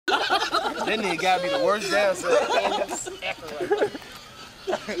That nigga gotta be the worst dancer ever.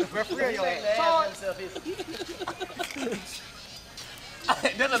 Referee your ass.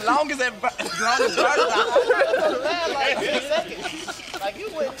 That's the longest bird. Like 10 seconds. Like you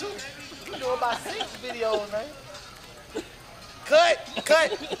went too. You doing about 6 videos, man. Cut.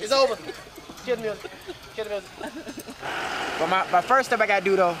 It's over. Kill the music. But my first step I gotta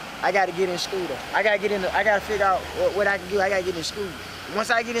do though, I gotta get in school though. I gotta figure out what I can do. I gotta get in school. Once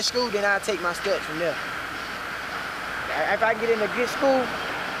I get in school, then I'll take my steps from there. If I get in a good school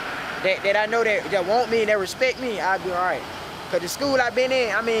that I know that want me and that respect me, I'll be all right. Cause the school I've been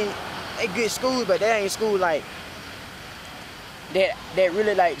in, I mean, they good schools, but that ain't school like that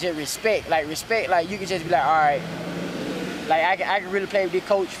really like just respect. Like you can just be like, all right. Like I can really play with this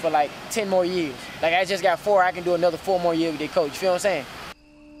coach for like 10 more years. Like I just got 4, I can do another 4 more years with this coach. You feel what I'm saying?